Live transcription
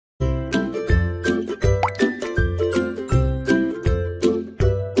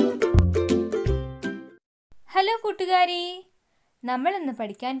കൂട്ടുകാരെ, നമ്മൾ ഇന്ന്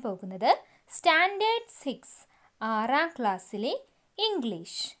പഠിക്കാൻ പോകുന്നത് സ്റ്റാൻഡേർഡ് 6 ആറാം ക്ലാസ്സിലെ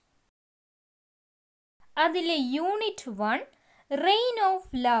ഇംഗ്ലീഷ്. അതിലെ യൂണിറ്റ് 1 റെയിൻ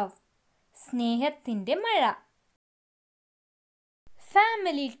ഓഫ് ലവ്, സ്നേഹത്തിൻ്റെ മഴ.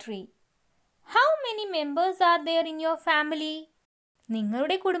 Family tree. How many members are there in your family?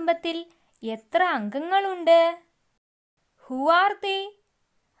 നിങ്ങളുടെ കുടുംബത്തിൽ എത്ര അംഗങ്ങളുണ്ട്? Who are they?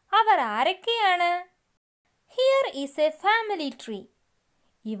 അവർ ആരൊക്കെയാണ്? Here is A family tree.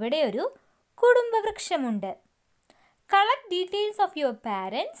 ഇവിടെ ഒരു കുടുംബവൃക്ഷമുണ്ട്. Collect details of your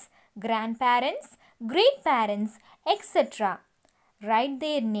parents, grand parents, great parents, etcetera. Right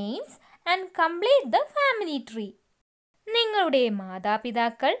their names and complete the family tree. നിങ്ങളുടെ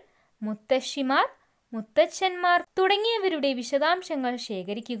മാതാപിതാക്കൾ, മുത്തശ്ശിമാർ, മുത്തച്ഛന്മാർ തുടങ്ങിയവരുടെ വിശദാംശങ്ങൾ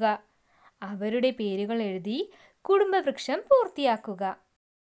ശേഖരിക്കുക. അവരുടെ പേരുകൾ എഴുതി കുടുംബവൃക്ഷം പൂർത്തിയാക്കുക.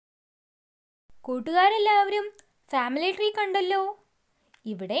 കൂട്ടുകാരെല്ലാവരും ഫാമിലി ട്രീ കണ്ടല്ലോ.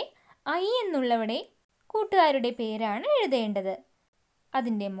 ഇവിടെ ഐ എന്നുള്ളവിടെ കൂട്ടുകാരുടെ പേരാണ് എഴുതേണ്ടത്.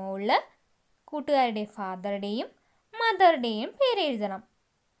 അതിൻ്റെ മുകളിൽ കൂട്ടുകാരുടെ ഫാദറുടെയും മദറുടെയും പേര് എഴുതണം.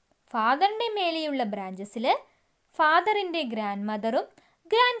 ഫാദറിൻ്റെ മേലെയുള്ള ബ്രാഞ്ചസിൽ ഫാദറിൻ്റെ ഗ്രാൻഡ് മദറും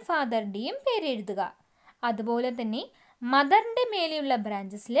ഗ്രാൻഡ് ഫാദറിൻ്റെയും പേര് എഴുതുക. അതുപോലെ തന്നെ മദറിൻ്റെ മേലെയുള്ള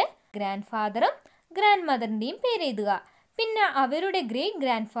ബ്രാഞ്ചസിൽ ഗ്രാൻഡ് ഫാദറും ഗ്രാൻഡ് മദറിൻ്റെയും പേര് എഴുതുക. പിന്നെ അവരുടെ ഗ്രേറ്റ്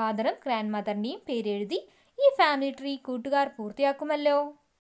ഗ്രാൻഡ് ഫാദറും ഗ്രാൻഡ് മദറിൻ്റെയും പേരെഴുതി ഈ ഫാമിലി ട്രീ കൂട്ടുകാർ പൂർത്തിയാക്കുമല്ലോ.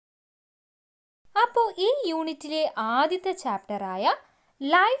 അപ്പോൾ ഈ യൂണിറ്റിലെ ആദ്യത്തെ ചാപ്റ്ററായ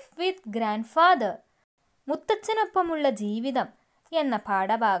ലൈഫ് വിത്ത് ഗ്രാൻഡ് ഫാദർ, മുത്തച്ഛനൊപ്പമുള്ള ജീവിതം എന്ന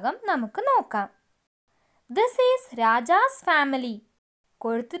പാഠഭാഗം നമുക്ക് നോക്കാം. This is Rajas family.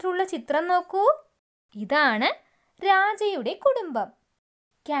 കൊടുത്തിട്ടുള്ള ചിത്രം നോക്കൂ. ഇതാണ് രാജയുടെ കുടുംബം.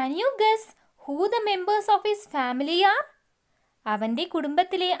 Can you guess who the members of his family are? അവൻ്റെ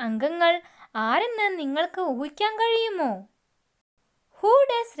കുടുംബത്തിലെ അംഗങ്ങൾ ആരെന്ന് നിങ്ങൾക്ക് ഊഹിക്കാൻ കഴിയുമോ? Who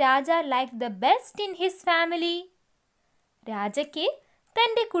does Raja like the best in his family? രാജയ്ക്ക്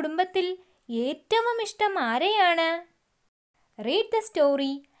തൻ്റെ കുടുംബത്തിൽ ഏറ്റവും ഇഷ്ടം ആരെയാണ്? Read the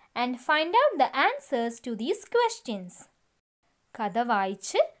story and find out the answers to these questions. കഥ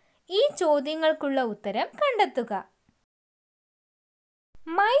വായിച്ച് ഈ ചോദ്യങ്ങൾക്കുള്ള ഉത്തരം കണ്ടെത്തുക.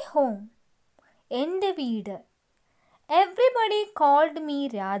 മൈ ഹോം, എൻ്റെ വീട്. എവ്രിബഡി കോൾഡ് മീ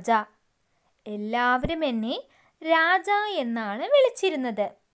രാജ. എല്ലാവരും എന്നെ രാജ എന്നാണ് വിളിച്ചിരുന്നത്.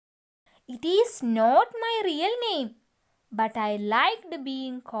 It is not my real name, but I liked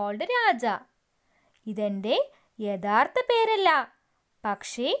being called രാജ. ഇതെൻ്റെ യഥാർത്ഥ പേരല്ല,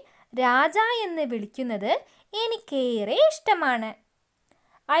 പക്ഷേ രാജ എന്ന് വിളിക്കുന്നത് എനിക്കേറെ ഇഷ്ടമാണ്.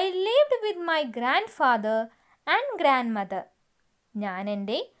 I lived with my grand father and grand mother. ഞാൻ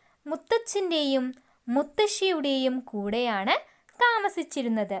എൻ്റെ മുത്തച്ഛൻ്റെയും മുത്തശ്ശിയുടെയും കൂടെയാണ്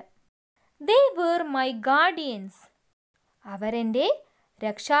താമസിച്ചിരുന്നത്. They were my guardians. അവരെൻ്റെ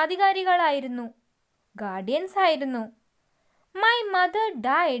രക്ഷാധികാരികളായിരുന്നു, ഗാർഡിയൻസ് ആയിരുന്നു. My mother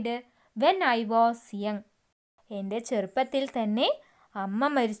died when I was young. എൻ്റെ ചെറുപ്പത്തിൽ തന്നെ അമ്മ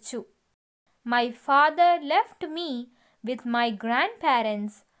മരിച്ചു. My father left me with my grand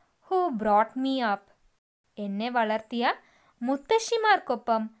parents who brought me up. എന്നെ വളർത്തിയ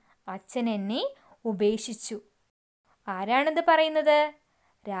മുത്തശ്ശിമാർക്കൊപ്പം അച്ഛൻ എന്നെ ഉപേക്ഷിച്ചു. ആരാണിത് പറയുന്നത്?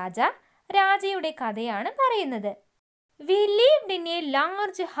 രാജയുടെ കഥയാണ് പറയുന്നത്. V lived in A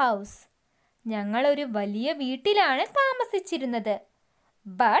large house. ഞങ്ങളൊരു വലിയ വീട്ടിലാണ് താമസിച്ചിരുന്നത്.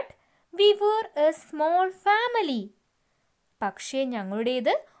 But we were a small family. പക്ഷേ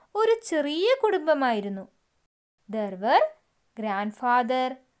ഞങ്ങളുടേത് ഒരു ചെറിയ കുടുംബമായിരുന്നു. There were grand father,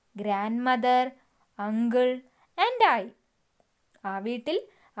 grand mother, uncle and I. ആ വീട്ടിൽ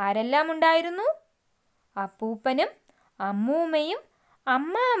ആരെല്ലാം ഉണ്ടായിരുന്നു? അപ്പൂപ്പനും അമ്മൂമ്മയും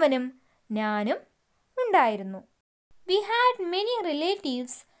അമ്മാവനും ഞാനും ഉണ്ടായിരുന്നു. We had many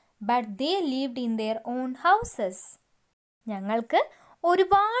relatives but they lived in their own houses. ഞങ്ങൾക്ക്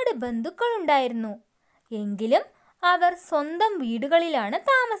ഒരുപാട് ബന്ധുക്കൾ ഉണ്ടായിരുന്നു, എങ്കിലും അവർ സ്വന്തം വീടുകളിലാണ്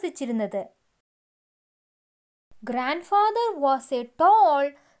താമസിച്ചിരുന്നത്. Grand father was A toll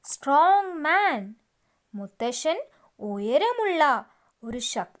strong മാൻ. മുത്തശ്ശൻ ഉയരമുള്ള ഒരു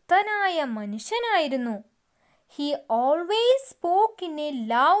ശക്തനായ മനുഷ്യനായിരുന്നു. He always spoke in A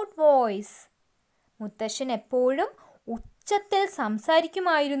loud voice. മുത്തശ്ശൻ എപ്പോഴും ഉച്ചത്തിൽ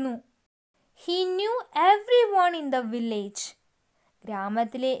സംസാരിക്കുമായിരുന്നു. He knew every one in the village.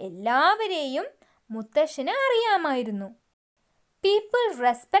 ഗ്രാമത്തിലെ എല്ലാവരെയും മുത്തശ്ശന് അറിയാമായിരുന്നു. People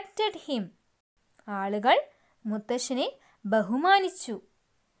respected him. ആളുകൾ മുത്തശ്ശനെ ബഹുമാനിച്ചു.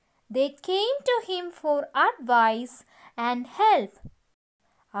 They came to him for advice and help.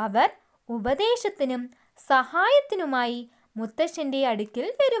 അവർ ഉപദേശത്തിനും സഹായത്തിനുമായി മുത്തശ്ശൻ്റെ അടുക്കൽ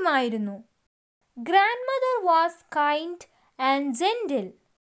വരുമായിരുന്നു. Grandmother was kind and gentle.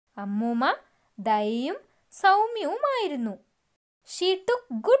 അമ്മൂമ്മ ദയയും സൗമ്യവുമായിരുന്നു. She took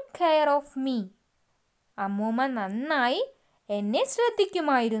good care of me. അമ്മൂമ്മ നന്നായി എന്നെ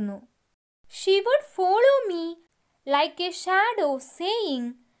ശ്രദ്ധിക്കുമായിരുന്നു. She would follow me like a shadow saying,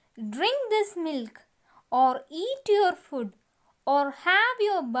 drink this milk, or eat your food, or have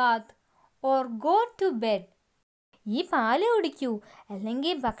your bath, or go to bed. ഈ പാല് കുടിക്കൂ,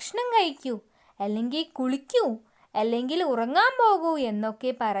 അല്ലെങ്കിൽ ഭക്ഷണം കഴിക്കൂ, അല്ലെങ്കിൽ കുളിക്കൂ, അല്ലെങ്കിൽ ഉറങ്ങാൻ പോകൂ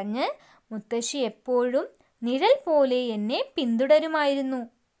എന്നൊക്കെ പറഞ്ഞ് മുത്തശ്ശി എപ്പോഴും നിഴൽ പോലെ എന്നെ പിന്തുടരുമായിരുന്നു.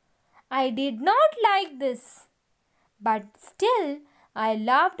 I did not like this, but still I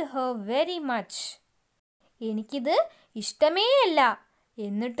loved her very much. എനിക്കിത് ഇഷ്ടമേയല്ല,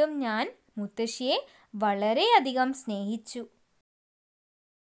 എന്നിട്ടും ഞാൻ മുത്തശ്ശിയെ വളരെയധികം സ്നേഹിച്ചു.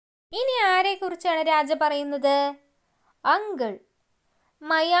 ഇനി ആരെക്കുറിച്ചാണ് രാജ പറയുന്നത്? Uncle.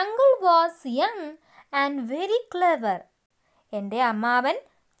 My uncle was young and very clever. എൻ്റെ അമ്മാവൻ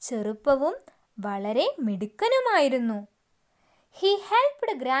ചെറുപ്പവും വളരെ മിടുക്കനുമായിരുന്നു. He helped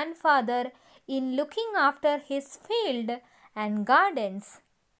grandfather in looking after his field and gardens.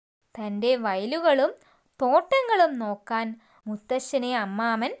 തൻ്റെ വയലുകളും തോട്ടങ്ങളും നോക്കാൻ മുത്തശ്ശനെ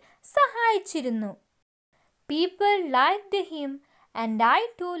അമ്മാമൻ സഹായിച്ചിരുന്നു. People liked him and I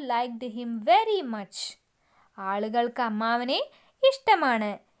too liked him very much. ആളുകൾക്ക് അമ്മാവനെ ഇഷ്ടമാണ്,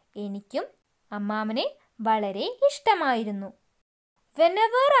 എനിക്കും അമ്മാവനെ വളരെ ഇഷ്ടമായിരുന്നു.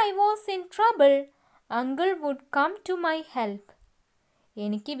 Whenever I was in trouble, uncle would come to my help.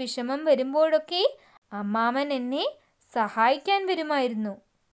 എനിക്ക് വിഷമം വരുമ്പോഴൊക്കെ അമ്മാവൻ എന്നെ സഹായിക്കാൻ വരുമായിരുന്നു.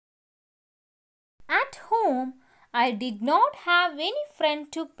 At home, I did not have any friend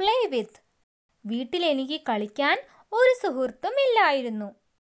to play with. വീട്ടിൽ എനിക്ക് കളിക്കാൻ ഒരു സുഹൃത്തും ഇല്ലായിരുന്നു.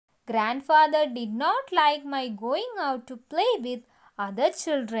 Grandfather did not like my going out to play with other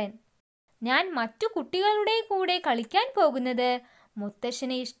children. ഞാൻ മറ്റു കുട്ടികളുടെ കൂടെ കളിക്കാൻ പോകുന്നത്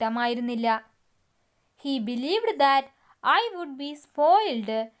മുത്തശ്ശന് ഇഷ്ടമായിരുന്നില്ല. He believed that I would be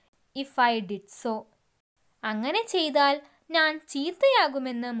spoiled if I did so. അങ്ങനെ ചെയ്താൽ ഞാൻ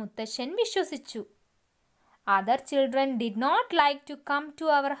ചീത്തയാകുമെന്ന് മുത്തശ്ശൻ വിശ്വസിച്ചു. Other children did not like to come to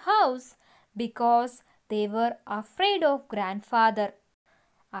our house because they were afraid of grandfather.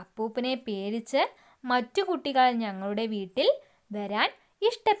 അപ്പൂപ്പനെ പേടിച്ച് മറ്റു കുട്ടികൾ ഞങ്ങളുടെ വീട്ടിൽ വരാൻ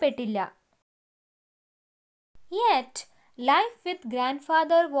ഇഷ്ടപ്പെട്ടില്ല. Yet, life with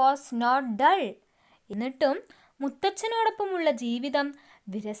grandfather was not dull. എന്നിട്ടും മുത്തച്ഛനോടൊപ്പമുള്ള ജീവിതം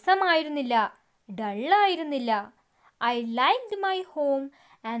വിരസമായിരുന്നില്ല, ഡള്ളായിരുന്നില്ല. I liked my home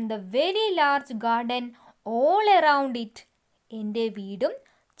and the very large garden all around it. എൻ്റെ വീടും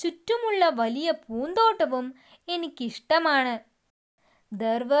ചുറ്റുമുള്ള വലിയ പൂന്തോട്ടവും എനിക്കിഷ്ടമാണ്.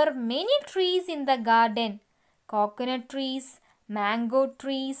 There were many trees in the garden, coconut trees, mango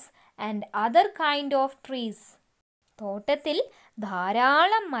trees and other kind of trees. തോട്ടത്തിൽ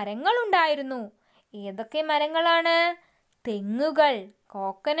ധാരാളം മരങ്ങളുണ്ടായിരുന്നു. ഏതൊക്കെ മരങ്ങളാണ്? തെങ്ങുകൾ,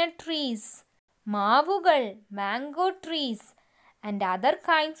 coconut trees, മാവുകൾ, mango trees and other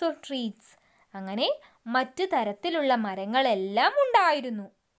kinds of trees. അങ്ങനെ മറ്റു തരത്തിലുള്ള മരങ്ങളെല്ലാം ഉണ്ടായിരുന്നു.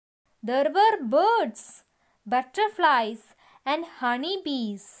 There were birds, butterflies and honey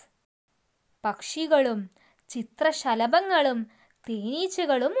bees. പക്ഷികളും ചിത്രശലഭങ്ങളും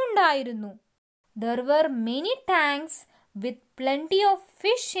തേനീച്ചകളും ഉണ്ടായിരുന്നു. There were many tanks with plenty of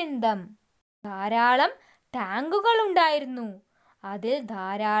fish in them. ധാരാളം ടാങ്കുകൾ ഉണ്ടായിരുന്നു, അതിൽ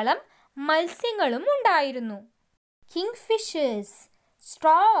ധാരാളം മത്സ്യങ്ങളും ഉണ്ടായിരുന്നു. Kingfishers,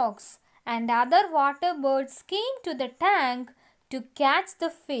 storks and other water birds came to the tank to catch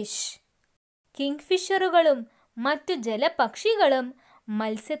the fish. കിങ്ഫിഷറുകളും മറ്റു ജലപക്ഷികളും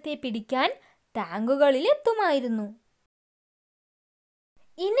മത്സ്യത്തെ പിടിക്കാൻ ടാങ്കുകളിൽ എത്തുമായിരുന്നു.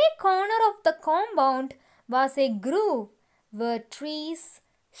 In a corner of the compound was a grove where trees,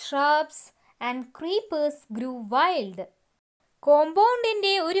 shrubs and creepers grew wild.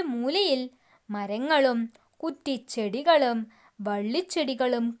 കോമ്പൗണ്ടിൻ്റെ ഒരു മൂലയിൽ മരങ്ങളും കുറ്റിച്ചെടികളും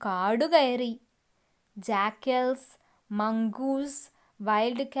വള്ളിച്ചെടികളും കാടുകയറി. Jackals, mongoose,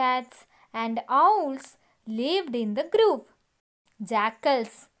 wild cats and owls lived in the grove.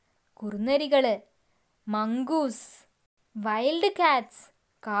 Jackals, കുറുനരികള്, mongoose, wild cats,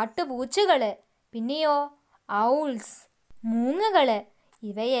 കാട്ടുപൂച്ചകള്, പിന്നെയോ owls, മൂങ്ങകള്,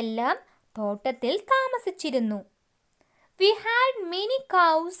 ഇവയെല്ലാം തോട്ടത്തിൽ താമസിച്ചിരുന്നു. We had many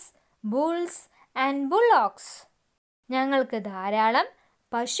cows, bulls and bullocks. ഞങ്ങൾക്ക് ധാരാളം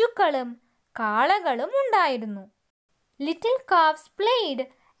പശുക്കളും കാളകളും ഉണ്ടായിരുന്നു. Little calves played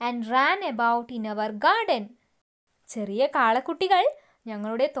and ran about in our garden. ചെറിയ കാളക്കുട്ടികൾ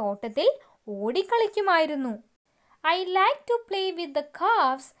ഞങ്ങളുടെ തോട്ടത്തിൽ ഓടിക്കളിക്കുമായിരുന്നു. I liked to play with the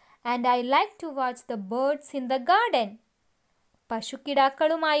calves and I like to watch the birds in the garden.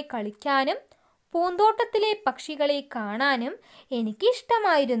 പശുക്കിടാക്കളുമായി കളിക്കാനും പൂന്തോട്ടത്തിലെ പക്ഷികളെ കാണാനും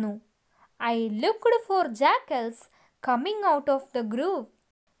എനിക്കിഷ്ടമായിരുന്നു. I looked for jackals coming out of the grove.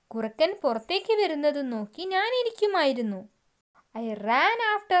 കുറുക്കൻ പുറത്തേക്ക് വരുന്നത് നോക്കി ഞാൻ ഇരിക്കുമായിരുന്നു. I ran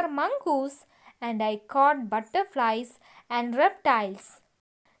after mongoose and I caught butterflies and reptiles.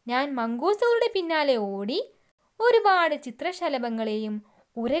 ഞാൻ മംഗൂസുകളുടെ പിന്നാലെ ഓടി ഒരുപാട് ചിത്രശലഭങ്ങളെയും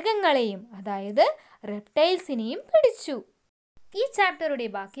ഉരഗങ്ങളെയും അതായത് റെപ്റ്റൈൽസിനെയും പിടിച്ചു. ഈ ചാപ്റ്ററുടെ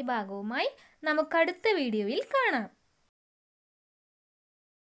ബാക്കി ഭാഗവുമായി നമുക്ക് അടുത്ത വീഡിയോയിൽ കാണാം.